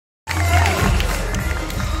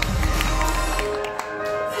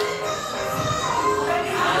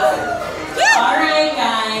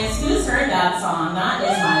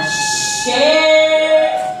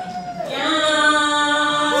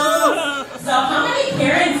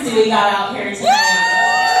do we got out here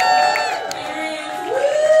tonight? Parents,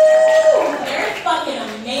 woo! They're fucking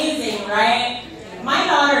amazing, right? My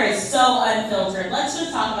daughter is so unfiltered. Let's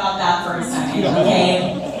just talk about that for a second,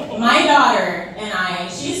 okay? My daughter and I,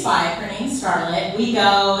 she's 5, her name's Scarlett. We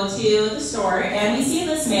go to the store and we see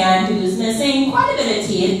this man who's missing quite a bit of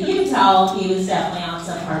teeth. You can tell he was definitely on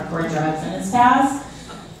some hardcore drugs in his past.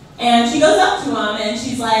 And she goes up to him and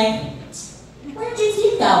she's like, "Where'd your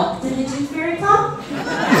teeth go? Did the tooth fairy come?"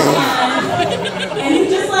 And he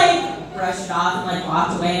just like brushed it off and like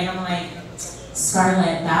walked away, and I'm like,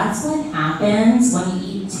 "Scarlett, that's what happens when you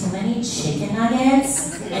eat too many chicken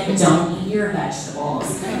nuggets and don't eat your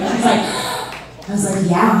vegetables." And she's like, I was like,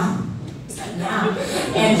 yeah.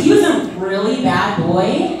 And he was a really bad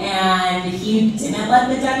boy, and he didn't let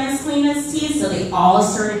the dentist clean his teeth, so they all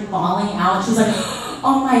started falling out. She was like,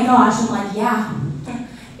 "Oh my gosh." I'm like, yeah.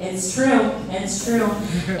 It's true, it's true.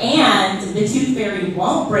 And the tooth fairy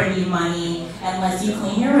won't bring you money unless you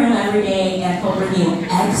clean your room every day, and he'll bring you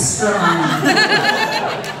extra money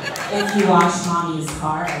if you wash mommy's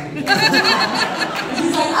car every day.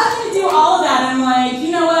 She's like, "I'm gonna do all of that." I'm like, you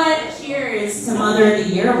know what? Cheers to Mother of the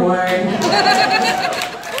Year award.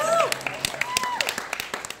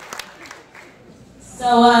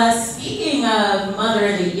 So speaking of Mother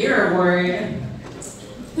of the Year award,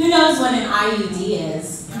 who knows what an IUD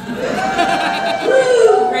is?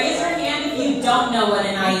 Woo! Raise your hand if you don't know what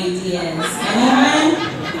an IUD is. Anyone?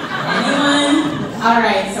 Anyone?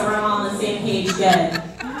 Alright, so we're all on the same page. Good.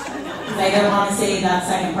 Because I don't want to say that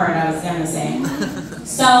second part I was going to say.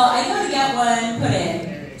 So I go to get one put in.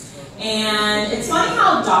 And it's funny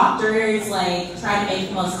how doctors like try to make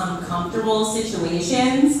the most uncomfortable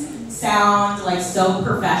situations sound like so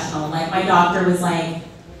professional. Like my doctor was like,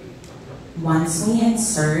 "Once we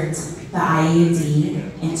insert the IUD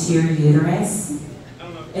into your uterus,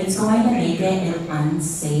 it's going to make it an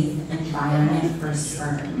unsafe environment for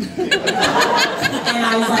sperm." And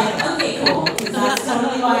I was like, okay, cool, because that's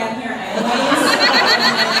totally why I'm here anyways. I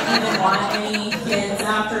don't even want any kids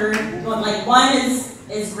after, but like one is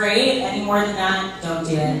great, any more than that, don't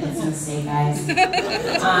do it, it's a mistake, guys.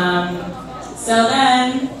 So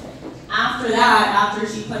then, after that, after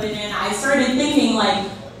she put it in, I started thinking like,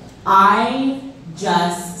 I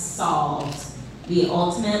just solved the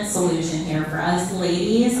ultimate solution here for us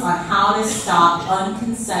ladies on how to stop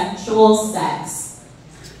unconsensual sex.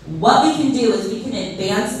 What we can do is we can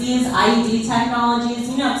advance these IUD technologies,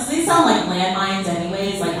 you know, because they sound like landmines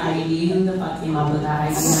anyways, like IUD, who the fuck came up with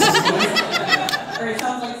that idea? Or it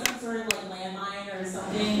sounds like some sort of like landmine or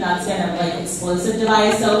something that's gonna like explosive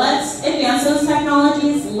device. So let's advance those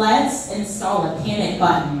technologies. Let's install a panic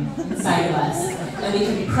button inside of us. And we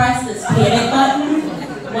can press this panic button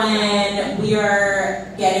when we are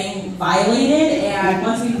getting violated, and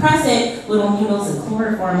once we press it, little needles of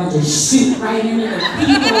chloroform will just shoot right into the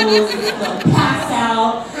peoples, they'll pass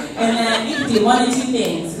out, and then we can do one of two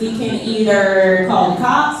things. We can either call the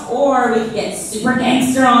cops, or we can get super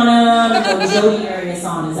gangster on him and go Jody Arias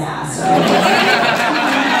on his ass, right?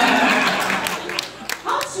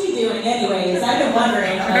 How's she doing anyways? I've been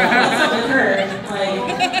wondering, what's up with her? Like,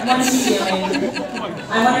 what's she doing?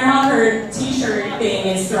 I wonder how her t-shirt thing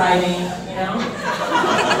is thriving, you know?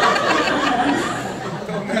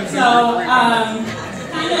 So,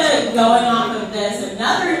 kind of going off of this,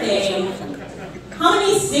 another thing, how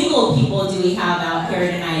many single people do we have out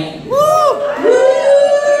here tonight? Woo! Woo!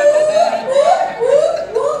 Woo! Woo!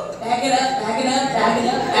 Woo! Back it up, back it up, back it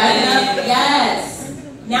up, back it up, yes!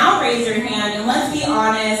 Now raise your hand, and let's be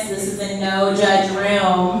honest, this is a no-judge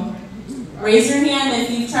room. Raise your hand if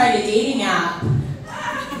you've tried a dating app.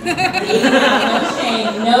 No shame,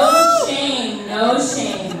 no shame, no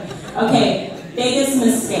shame. Okay, biggest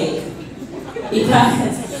mistake.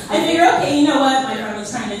 Because I figured, okay, you know what? My friend was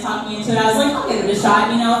trying to talk me into it. I was like, I'll give it a shot.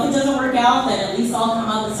 You know, if it doesn't work out, then at least I'll come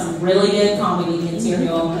up with some really good comedy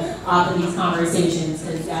material off of these conversations,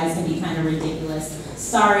 because guys can be kind of ridiculous.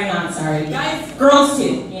 Sorry, not sorry. Guys, girls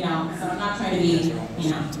too, you know, so I'm not trying to be, you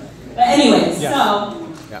know. But anyways, so.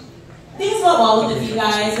 Things went well with a few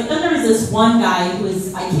guys, but then there was this one guy who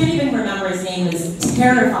was, I can't even remember his name, it was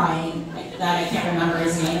terrifying that I can't remember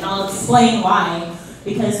his name, and I'll explain why.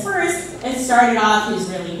 Because first, it started off, he was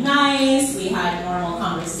really nice, we had normal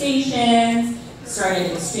conversations,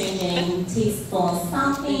 started exchanging tasteful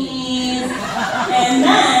selfies, and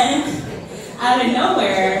then, out of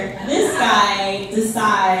nowhere, this guy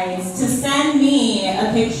decides to send me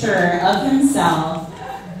a picture of himself,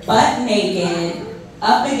 butt naked,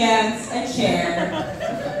 up against a chair,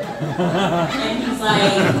 and he's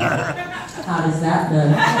like, "How does that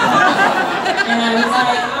look?" And I was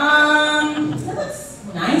like, "It looks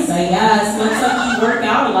nice, I guess. What's looks like you work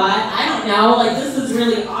out a lot. I don't know. Like, this was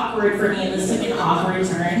really awkward for me, and this took an awkward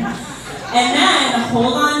turn. And then,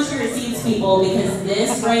 hold on to your seats, people, because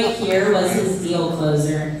this right here was his deal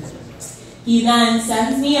closer. He then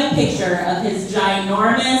sends me a picture of his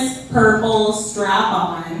ginormous purple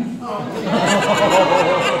strap-on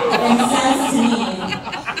and says to me,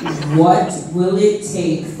 "What will it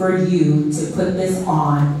take for you to put this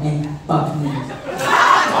on and fuck me?"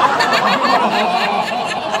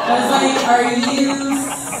 I was like, "Are you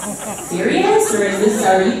serious? Or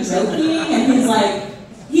are you joking?" And he's like,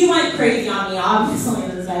 he went crazy on me. Obviously,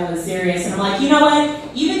 this guy was serious. And I'm like, you know what?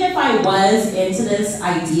 Even if I was into this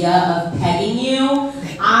idea of pegging you,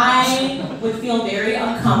 I would feel very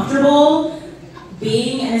uncomfortable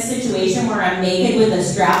being in a situation where I'm naked with a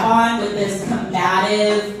strap on with this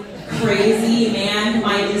combative, crazy man who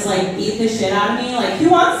might just like beat the shit out of me. Like, who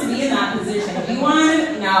wants to be in that position? Do you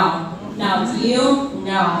want? No. No. Do you?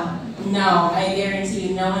 No. No. I guarantee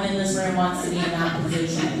you, no one in this room wants to be in that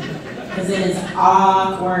position. Because it is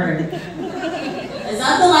awkward. Is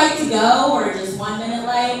that the light to go, or just 1 minute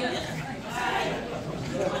light? 1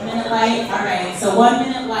 minute light? Alright, so 1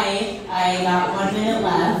 minute light. I got 1 minute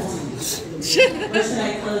left. What should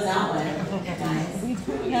I close out with, guys?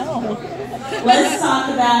 No. Let's talk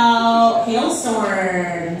about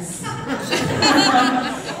hailstorms.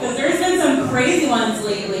 Because there's been some crazy ones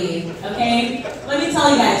lately, okay? Let me tell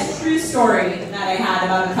you guys, true story that I had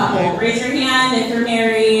about a couple. Raise your hand if you're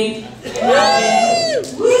married.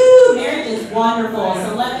 Woo! Marriage is wonderful.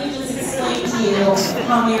 So let me just explain to you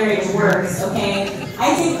how marriage works, okay?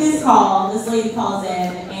 I take this call, this lady calls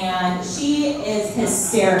in, and she is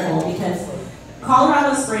hysterical because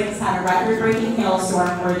Colorado Springs had a record-breaking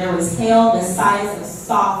hailstorm where there was hail the size of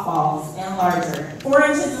softballs and larger. 4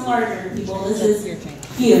 inches and larger, people. This is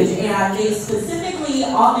huge. And they specifically,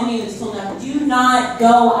 on the news, told them, do not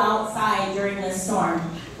go outside during this storm.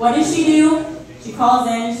 What does she do? She calls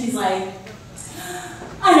in and she's like,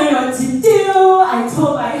 I don't know what to do. I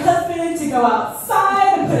told my husband to go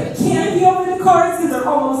outside and put a canopy over the cars because they're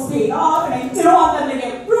almost paid off, and I didn't want them to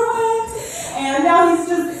get ruined. And now he's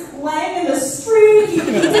just laying in the street. He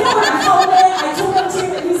didn't wear a helmet. I told him to,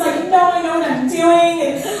 and he's like, no, I know what I'm doing.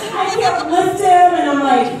 And I can't lift him. And I'm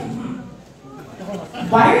like,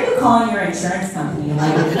 why are you calling your insurance company?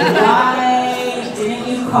 Like, why didn't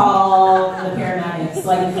you call the paramedics?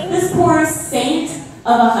 Like, this poor saint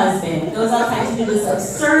of a husband goes outside to do this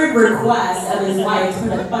absurd request of his wife to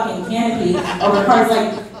put a fucking canopy over cars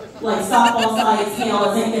like softball-sized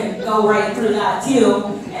hail isn't going to go right through that too.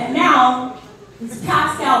 And now, he's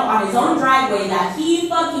passed out on his own driveway that he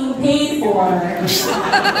fucking paid for.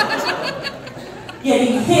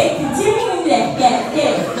 Getting hit, continuing to get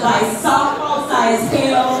hit by softball-sized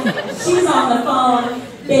hail. She's on the phone,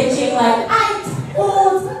 bitching like, I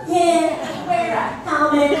told him to wear a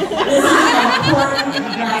helmet. This is an important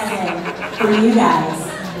lesson for you guys,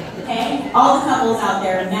 okay? All the couples out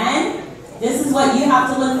there, men, this is what you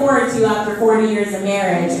have to look forward to after 40 years of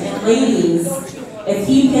marriage. And ladies, if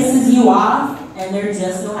he pisses you off, and there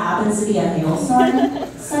just so happens to be a hailstorm,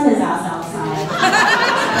 send his ass outside.